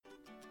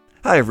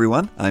Hi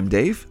everyone, I'm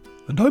Dave.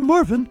 And I'm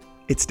Marvin.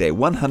 It's day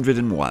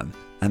 101,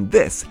 and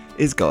this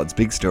is God's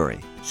Big Story.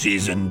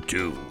 Season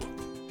 2.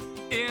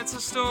 It's a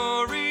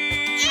story.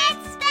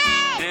 It's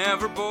big.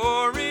 Never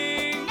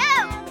boring.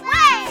 No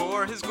way.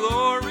 For His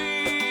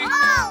glory.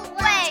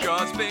 Always. It's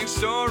God's big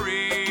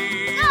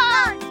story.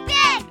 God's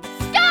big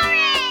story.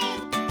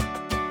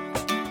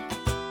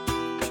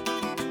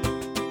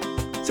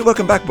 So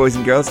welcome back, boys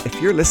and girls.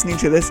 If you're listening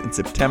to this in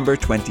September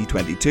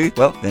 2022,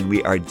 well, then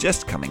we are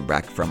just coming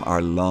back from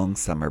our long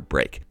summer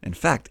break. In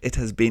fact, it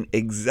has been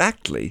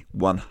exactly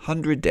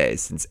 100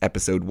 days since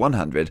episode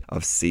 100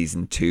 of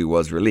season 2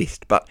 was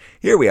released. But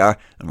here we are,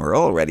 and we're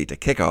all ready to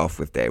kick off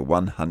with day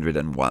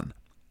 101.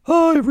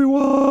 Hi,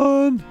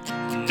 everyone.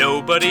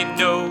 Nobody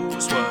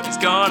knows what he's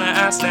gonna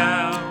ask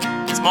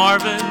now. It's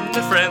Marvin,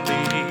 the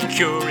friendly,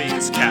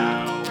 curious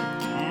cow.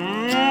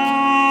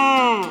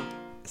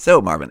 So,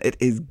 Marvin, it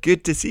is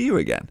good to see you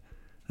again.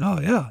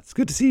 Oh, yeah, it's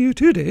good to see you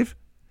too, Dave.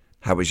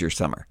 How was your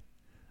summer?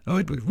 Oh,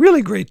 it was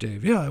really great,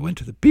 Dave. Yeah, I went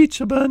to the beach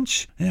a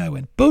bunch, and I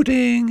went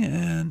boating,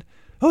 and...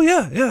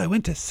 I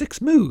went to Six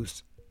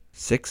Moose.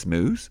 Six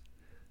Moose?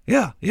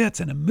 Yeah, it's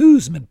an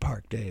amusement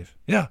park, Dave.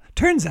 Yeah,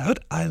 turns out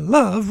I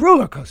love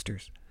roller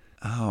coasters.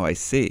 Oh, I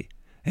see.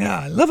 Yeah,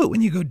 I love it when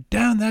you go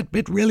down that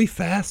bit really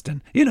fast, and,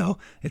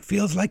 it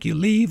feels like you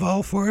leave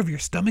all 4 of your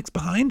stomachs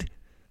behind.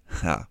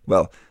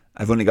 Well,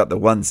 I've only got the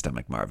one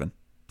stomach, Marvin.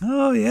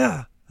 Oh,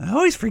 yeah. I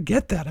always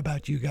forget that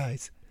about you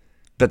guys.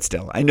 But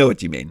still, I know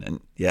what you mean, and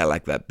yeah, I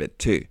like that bit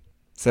too.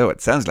 So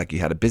it sounds like you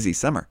had a busy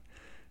summer.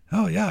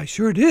 Oh, yeah, I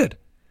sure did.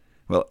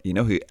 Well, you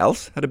know who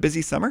else had a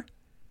busy summer?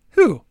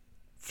 Who?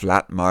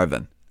 Flat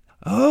Marvin.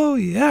 Oh,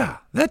 yeah,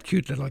 that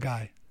cute little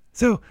guy.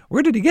 So,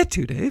 where did he get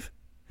to, Dave?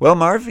 Well,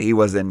 Marv, he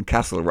was in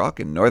Castle Rock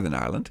in Northern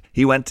Ireland.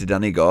 He went to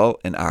Donegal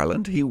in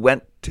Ireland. He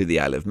went to the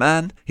Isle of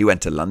Man. He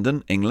went to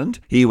London, England.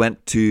 He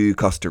went to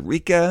Costa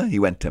Rica. He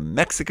went to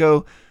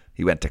Mexico.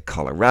 He went to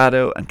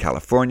Colorado and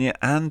California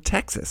and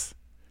Texas.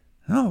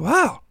 Oh,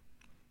 wow.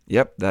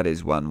 Yep, that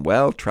is one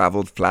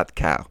well-travelled flat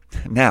cow.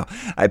 Now,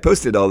 I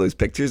posted all those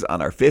pictures on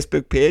our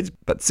Facebook page,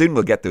 but soon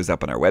we'll get those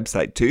up on our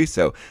website too,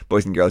 so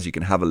boys and girls, you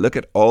can have a look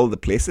at all the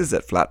places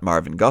that Flat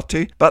Marvin got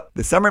to. But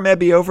the summer may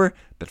be over,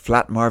 but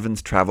Flat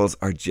Marvin's travels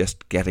are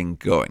just getting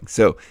going.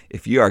 So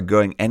if you are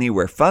going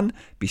anywhere fun,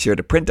 be sure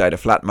to print out a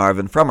Flat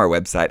Marvin from our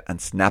website and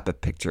snap a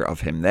picture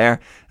of him there.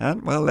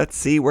 And, well, let's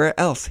see where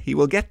else he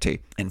will get to.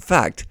 In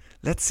fact,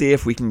 let's see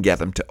if we can get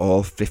him to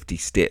all 50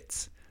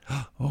 states.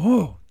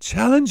 Oh,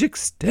 challenge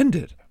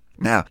extended.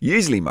 Now,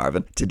 usually,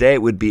 Marvin, today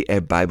would be a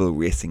Bible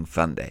racing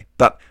fun day,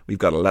 but we've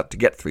got a lot to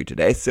get through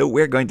today, so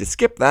we're going to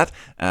skip that,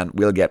 and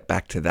we'll get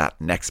back to that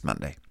next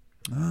Monday.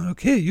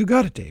 Okay, you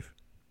got it, Dave.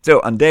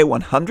 So, on day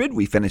 100,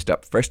 we finished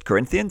up 1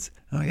 Corinthians.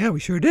 Oh, yeah, we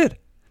sure did.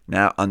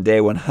 Now, on day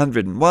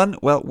 101,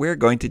 well, we're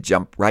going to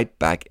jump right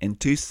back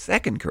into 2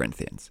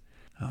 Corinthians.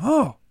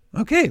 Oh,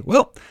 okay,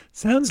 well,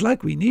 sounds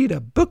like we need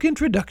a book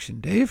introduction,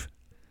 Dave.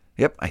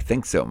 Yep, I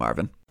think so,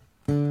 Marvin.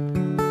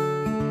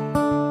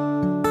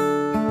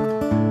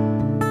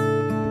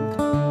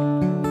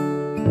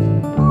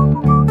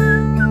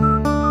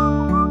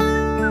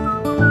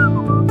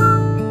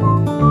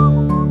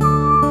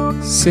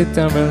 Sit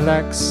down,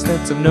 relax,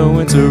 let's have no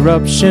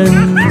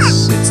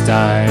interruptions. It's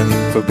time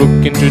for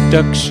book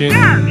introduction.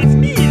 Yeah, it's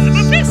me, the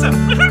professor.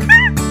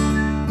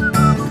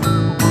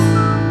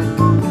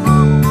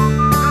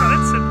 Oh,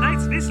 that's some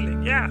nice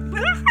whistling, yeah.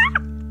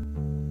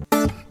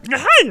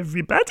 Hi,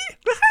 everybody.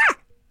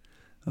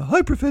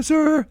 Hi,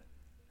 Professor.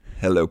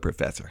 Hello,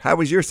 Professor. How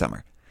was your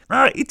summer?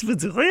 It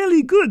was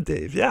really good,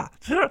 Dave, yeah.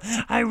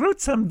 I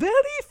wrote some very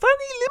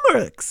funny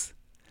limericks.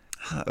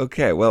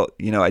 Okay, well,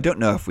 I don't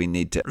know if we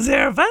need to...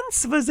 There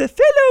once was a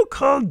fellow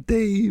called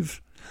Dave.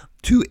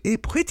 To a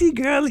pretty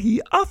girl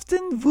he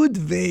often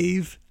would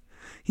wave.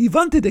 He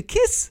wanted a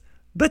kiss,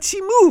 but she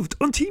moved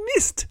and he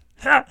missed.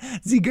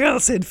 The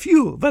girl said,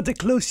 phew, what a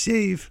close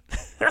shave.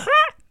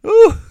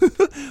 Oh,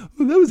 that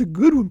was a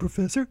good one,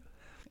 Professor.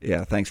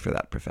 Yeah, thanks for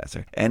that,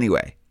 Professor.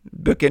 Anyway,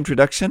 book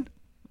introduction?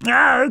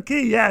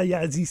 Okay, yeah,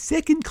 the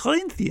 2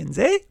 Corinthians,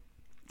 eh?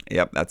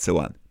 Yep, that's the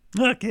one.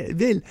 Okay,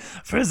 well,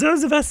 for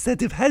those of us that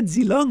have had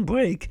the long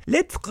break,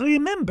 let's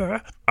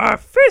remember our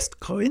 1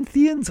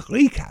 Corinthians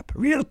recap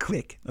real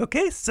quick.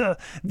 Okay, so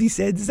we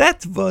said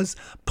that was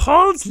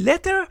Paul's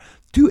letter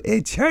to a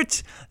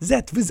church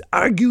that was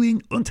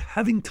arguing and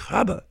having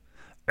trouble,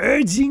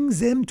 urging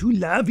them to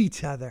love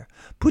each other,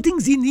 putting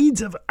the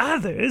needs of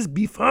others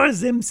before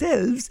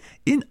themselves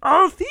in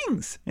all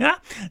things. Yeah,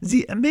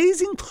 the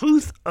amazing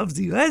truth of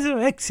the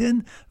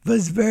resurrection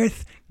was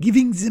worth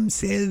giving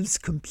themselves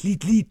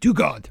completely to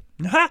God.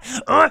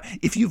 Or,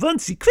 if you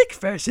want the quick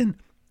version,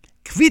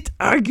 quit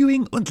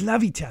arguing and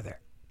love each other.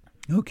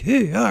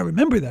 Okay, I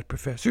remember that,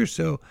 Professor.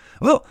 So,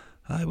 well,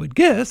 I would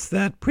guess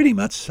that pretty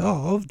much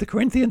solved the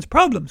Corinthians'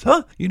 problems,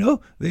 huh?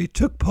 They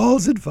took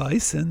Paul's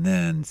advice, and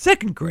then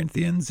 2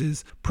 Corinthians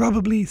is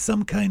probably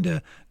some kind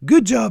of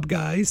good job,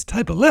 guys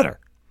type of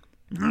letter.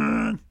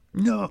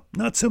 No,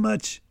 not so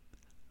much.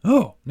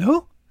 Oh,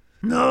 no?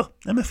 No,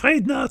 I'm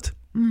afraid not.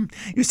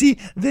 You see,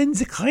 when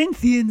the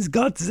Corinthians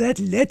got that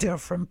letter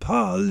from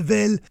Paul,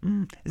 well,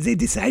 they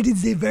decided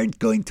they weren't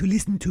going to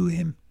listen to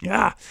him.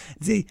 Yeah,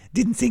 they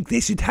didn't think they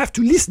should have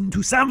to listen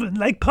to someone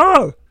like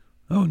Paul.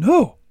 Oh,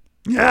 no.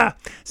 Yeah,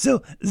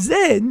 so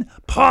then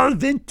Paul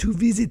went to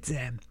visit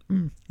them.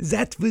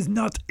 That was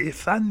not a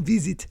fun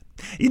visit.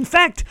 In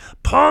fact,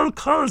 Paul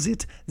calls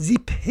it the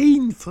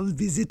painful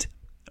visit.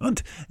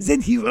 And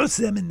then he wrote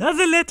them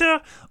another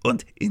letter,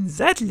 and in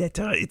that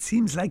letter it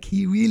seems like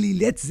he really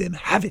lets them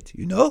have it,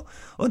 you know?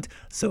 And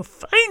so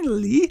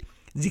finally,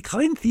 the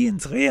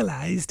Corinthians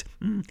realized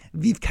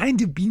we've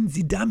kind of been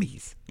the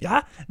dummies,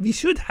 yeah? We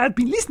should have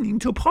been listening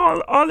to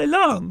Paul all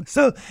along.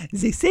 So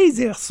they say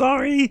they're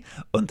sorry,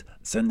 and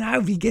so now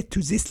we get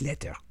to this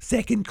letter,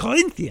 2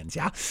 Corinthians,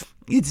 yeah?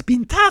 It's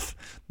been tough,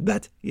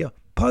 but,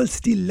 Paul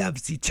still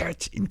loves the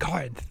church in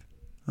Corinth.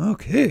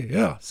 Okay,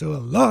 yeah, so a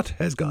lot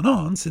has gone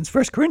on since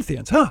 1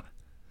 Corinthians, huh?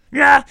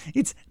 Yeah,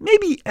 it's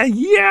maybe a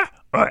year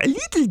or a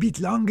little bit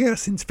longer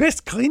since 1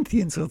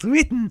 Corinthians was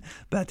written,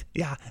 but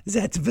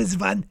that was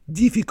one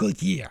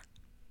difficult year.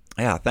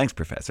 Yeah, thanks,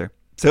 Professor.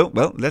 So,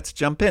 well, let's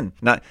jump in.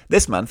 Now,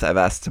 this month I've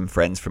asked some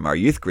friends from our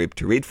youth group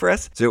to read for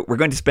us. So we're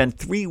going to spend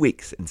 3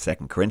 weeks in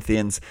 2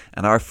 Corinthians,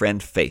 and our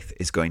friend Faith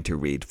is going to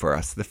read for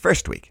us the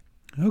first week.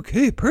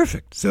 Okay,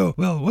 perfect. So,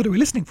 well, what are we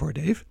listening for,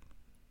 Dave?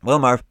 Well,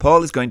 Marv,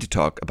 Paul is going to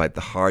talk about the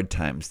hard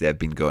times they have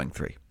been going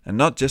through. And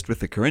not just with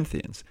the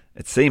Corinthians.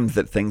 It seems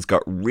that things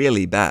got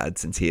really bad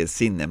since he has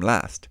seen them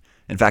last.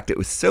 In fact, it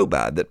was so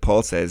bad that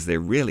Paul says they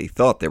really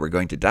thought they were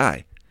going to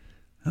die.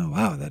 Oh,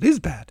 wow, that is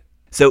bad.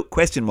 So,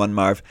 question 1,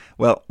 Marv.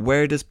 Well,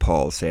 where does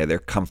Paul say their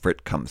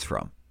comfort comes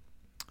from?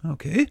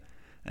 Okay.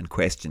 And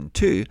question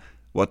 2,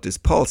 what does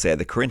Paul say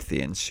the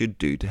Corinthians should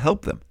do to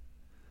help them?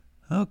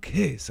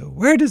 Okay, so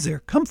where does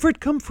their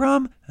comfort come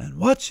from, and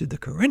what should the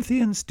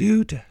Corinthians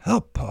do to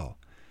help Paul?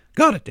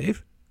 Got it,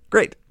 Dave.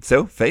 Great.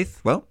 So,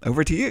 Faith, well,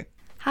 over to you.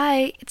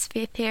 Hi, it's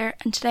Faith here,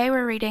 and today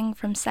we're reading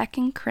from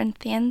 2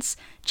 Corinthians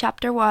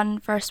chapter 1,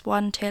 verse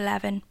 1 to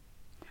 11.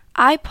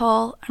 I,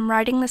 Paul, am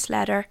writing this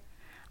letter.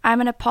 I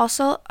am an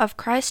apostle of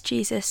Christ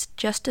Jesus,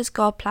 just as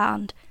God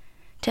planned.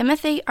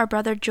 Timothy, our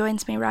brother,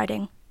 joins me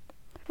writing.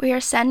 We are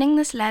sending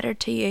this letter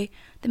to you,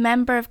 the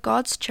member of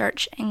God's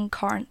church in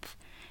Corinth.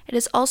 It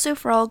is also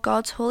for all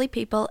God's holy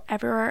people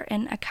everywhere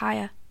in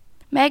Achaia.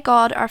 May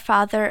God our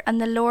Father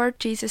and the Lord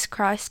Jesus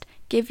Christ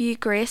give you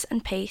grace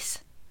and peace.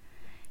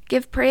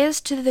 Give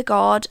praise to the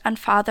God and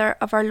Father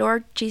of our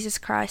Lord Jesus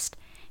Christ.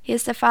 He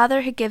is the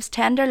Father who gives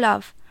tender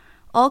love.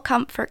 All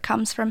comfort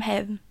comes from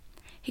him.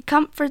 He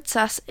comforts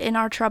us in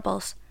our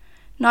troubles.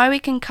 Now we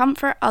can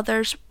comfort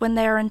others when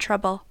they are in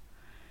trouble.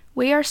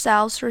 We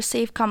ourselves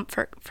receive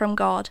comfort from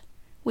God.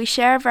 We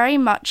share very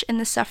much in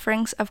the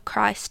sufferings of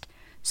Christ,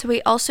 so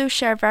we also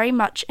share very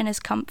much in his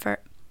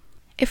comfort.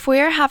 If we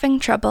are having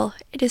trouble,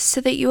 it is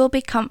so that you will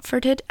be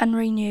comforted and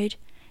renewed.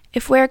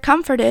 If we are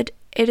comforted,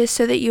 it is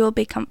so that you will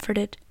be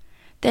comforted.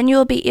 Then you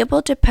will be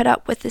able to put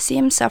up with the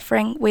same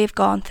suffering we have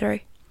gone through.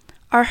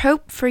 Our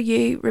hope for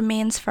you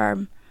remains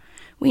firm.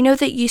 We know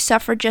that you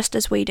suffer just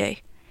as we do.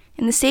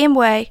 In the same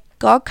way,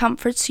 God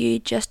comforts you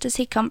just as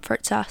he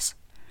comforts us.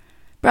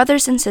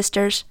 Brothers and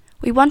sisters,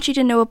 we want you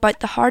to know about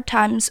the hard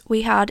times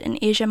we had in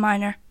Asia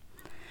Minor.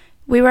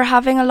 We were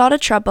having a lot of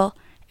trouble.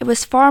 It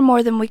was far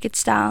more than we could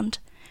stand.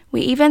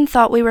 We even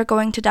thought we were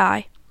going to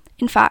die.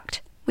 In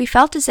fact, we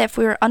felt as if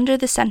we were under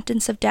the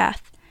sentence of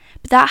death.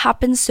 But that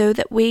happens so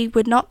that we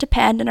would not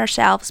depend on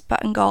ourselves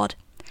but on God.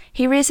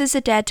 He raises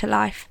the dead to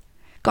life.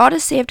 God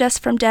has saved us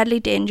from deadly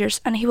dangers,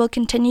 and he will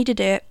continue to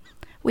do it.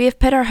 We have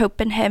put our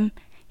hope in him.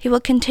 He will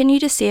continue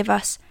to save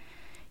us.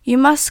 You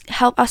must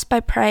help us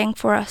by praying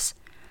for us.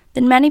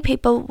 Then many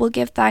people will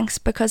give thanks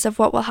because of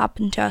what will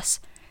happen to us.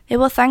 They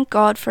will thank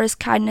God for his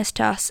kindness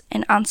to us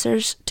in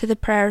answers to the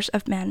prayers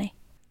of many.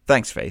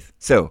 Thanks, Faith.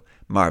 So,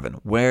 Marvin,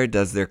 where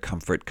does their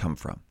comfort come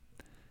from?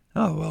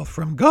 Oh, well,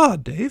 from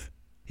God, Dave.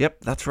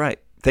 Yep, that's right.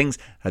 Things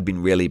had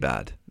been really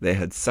bad. They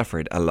had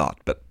suffered a lot,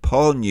 but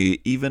Paul knew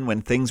even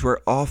when things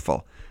were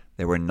awful,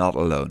 they were not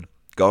alone.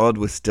 God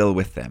was still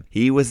with them.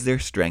 He was their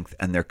strength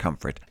and their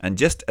comfort. And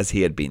just as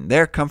he had been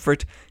their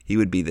comfort, he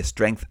would be the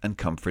strength and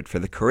comfort for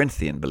the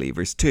Corinthian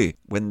believers too,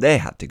 when they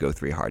had to go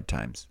through hard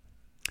times.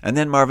 And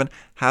then, Marvin,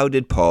 how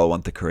did Paul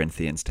want the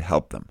Corinthians to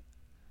help them?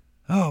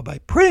 Oh, by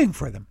praying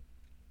for them.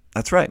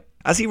 That's right.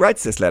 As he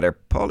writes this letter,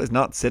 Paul is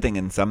not sitting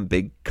in some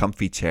big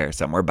comfy chair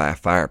somewhere by a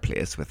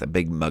fireplace with a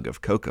big mug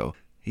of cocoa.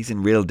 He's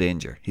in real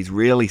danger. He's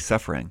really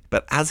suffering.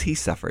 But as he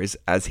suffers,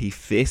 as he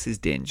faces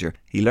danger,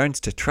 he learns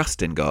to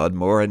trust in God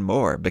more and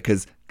more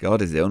because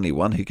God is the only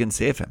one who can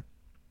save him.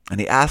 And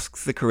he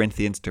asks the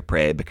Corinthians to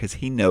pray because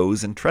he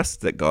knows and trusts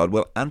that God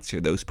will answer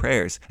those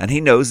prayers. And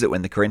he knows that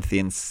when the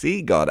Corinthians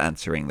see God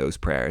answering those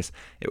prayers,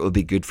 it will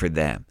be good for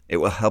them. It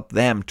will help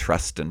them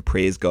trust and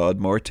praise God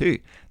more too.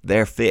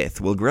 Their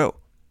faith will grow.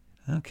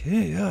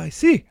 Okay, yeah, I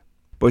see.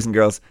 Boys and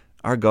girls,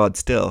 our God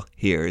still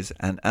hears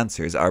and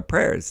answers our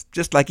prayers,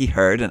 just like he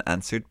heard and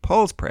answered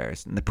Paul's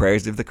prayers and the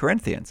prayers of the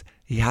Corinthians.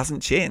 He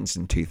hasn't changed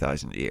in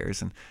 2,000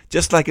 years. And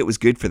just like it was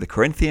good for the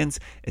Corinthians,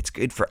 it's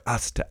good for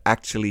us to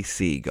actually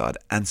see God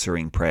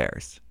answering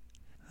prayers.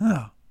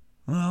 Oh,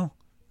 well,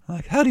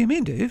 like, how do you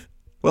mean, Dave?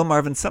 Well,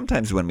 Marvin,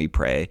 sometimes when we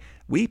pray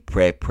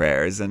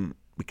prayers and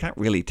we can't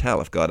really tell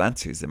if God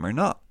answers them or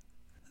not.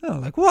 Oh,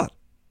 like what?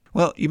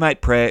 Well, you might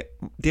pray,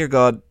 "Dear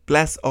God,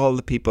 bless all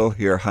the people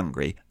who are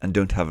hungry and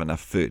don't have enough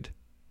food."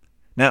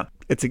 Now,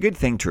 it's a good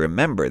thing to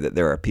remember that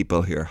there are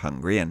people who are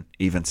hungry and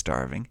even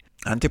starving,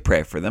 and to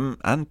pray for them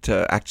and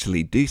to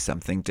actually do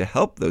something to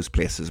help those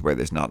places where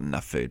there's not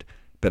enough food.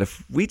 But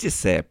if we just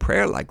say a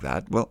prayer like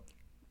that, well,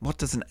 what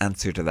does an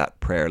answer to that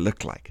prayer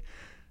look like?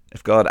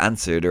 If God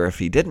answered or if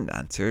he didn't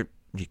answer,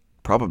 you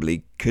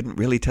probably couldn't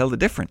really tell the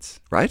difference,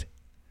 right?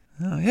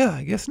 Oh, yeah,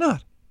 I guess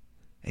not.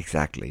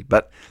 Exactly.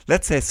 But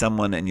let's say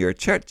someone in your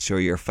church or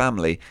your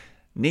family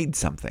needs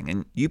something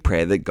and you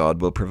pray that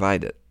God will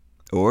provide it.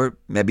 Or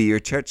maybe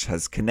your church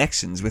has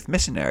connections with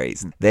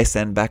missionaries and they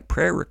send back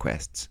prayer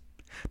requests.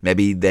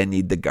 Maybe they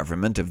need the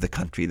government of the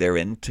country they're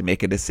in to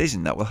make a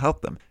decision that will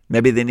help them.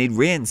 Maybe they need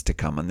rains to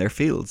come on their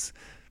fields.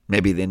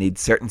 Maybe they need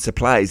certain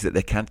supplies that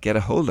they can't get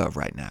a hold of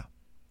right now.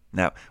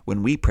 Now,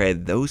 when we pray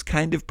those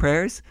kind of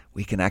prayers,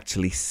 we can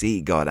actually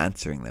see God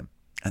answering them.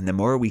 And the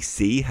more we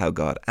see how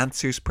God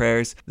answers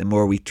prayers, the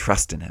more we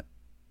trust in him.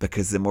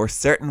 Because the more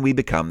certain we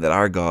become that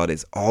our God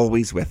is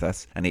always with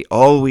us and he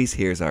always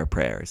hears our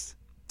prayers.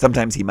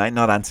 Sometimes he might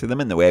not answer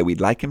them in the way we'd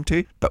like him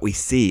to, but we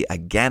see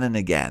again and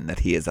again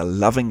that he is a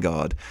loving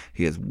God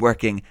who is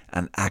working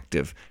and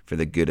active for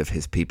the good of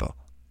his people.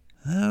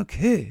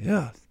 Okay,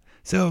 yeah.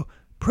 So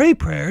pray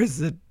prayers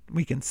that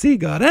we can see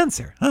God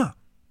answer, huh?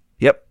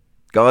 Yep,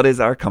 God is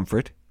our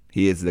comfort.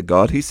 He is the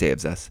God who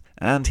saves us,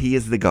 and he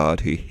is the God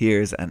who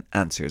hears and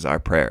answers our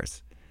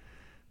prayers.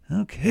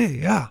 Okay,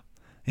 yeah.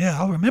 Yeah,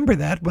 I'll remember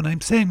that when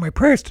I'm saying my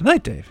prayers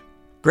tonight, Dave.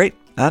 Great.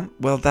 And,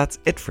 well, that's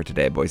it for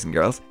today, boys and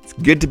girls. It's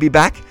good to be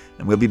back,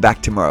 and we'll be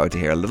back tomorrow to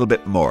hear a little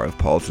bit more of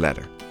Paul's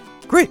letter.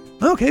 Great.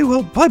 Okay,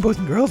 well, bye, boys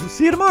and girls. We'll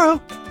see you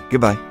tomorrow.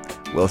 Goodbye.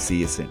 We'll see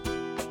you soon.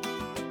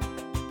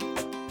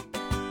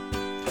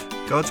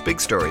 God's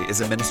Big Story is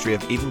a ministry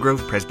of Eden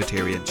Grove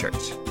Presbyterian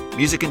Church.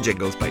 Music and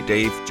jingles by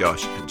Dave,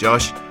 Josh, and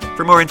Josh.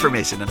 For more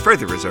information and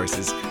further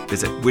resources,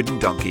 visit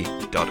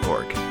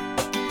woodendonkey.org.